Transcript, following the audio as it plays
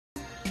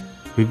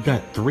We've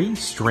got three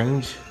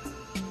strange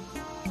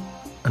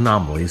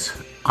anomalies,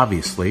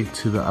 obviously,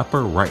 to the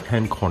upper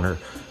right-hand corner,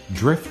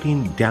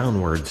 drifting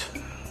downwards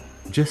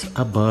just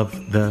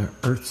above the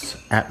Earth's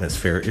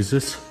atmosphere. Is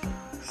this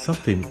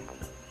something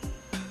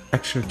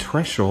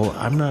extraterrestrial?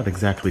 I'm not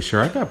exactly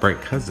sure. I got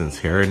bright cousins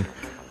here, and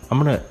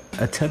I'm going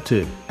to attempt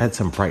to add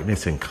some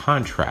brightness and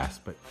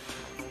contrast. But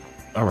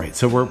all right,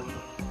 so we're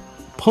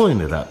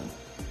pulling it up.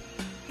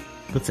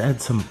 Let's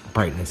add some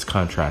brightness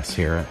contrast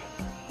here.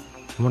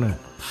 I want to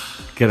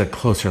get a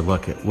closer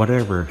look at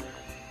whatever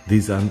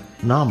these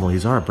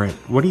anomalies are. Brent,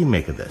 what do you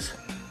make of this?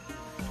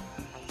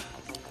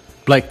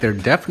 Blake, they're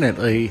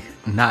definitely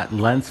not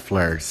lens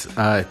flares.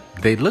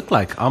 They look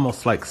like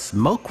almost like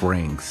smoke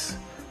rings.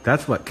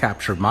 That's what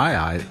captured my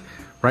eye.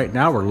 Right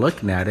now we're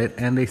looking at it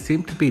and they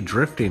seem to be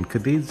drifting.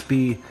 Could these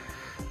be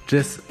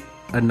just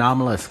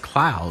anomalous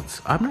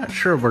clouds? I'm not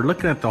sure. We're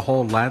looking at the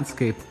whole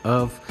landscape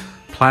of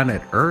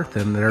planet Earth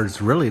and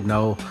there's really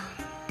no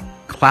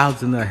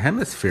clouds in the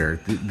hemisphere.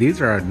 These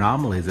are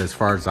anomalies as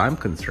far as I'm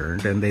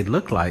concerned, and they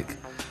look like,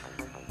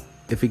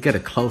 if you get a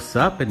close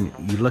up and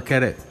you look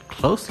at it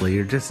closely,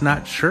 you're just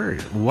not sure.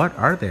 What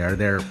are they? Are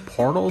there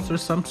portals or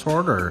some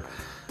sort, or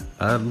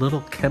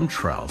little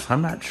chemtrails?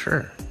 I'm not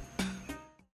sure.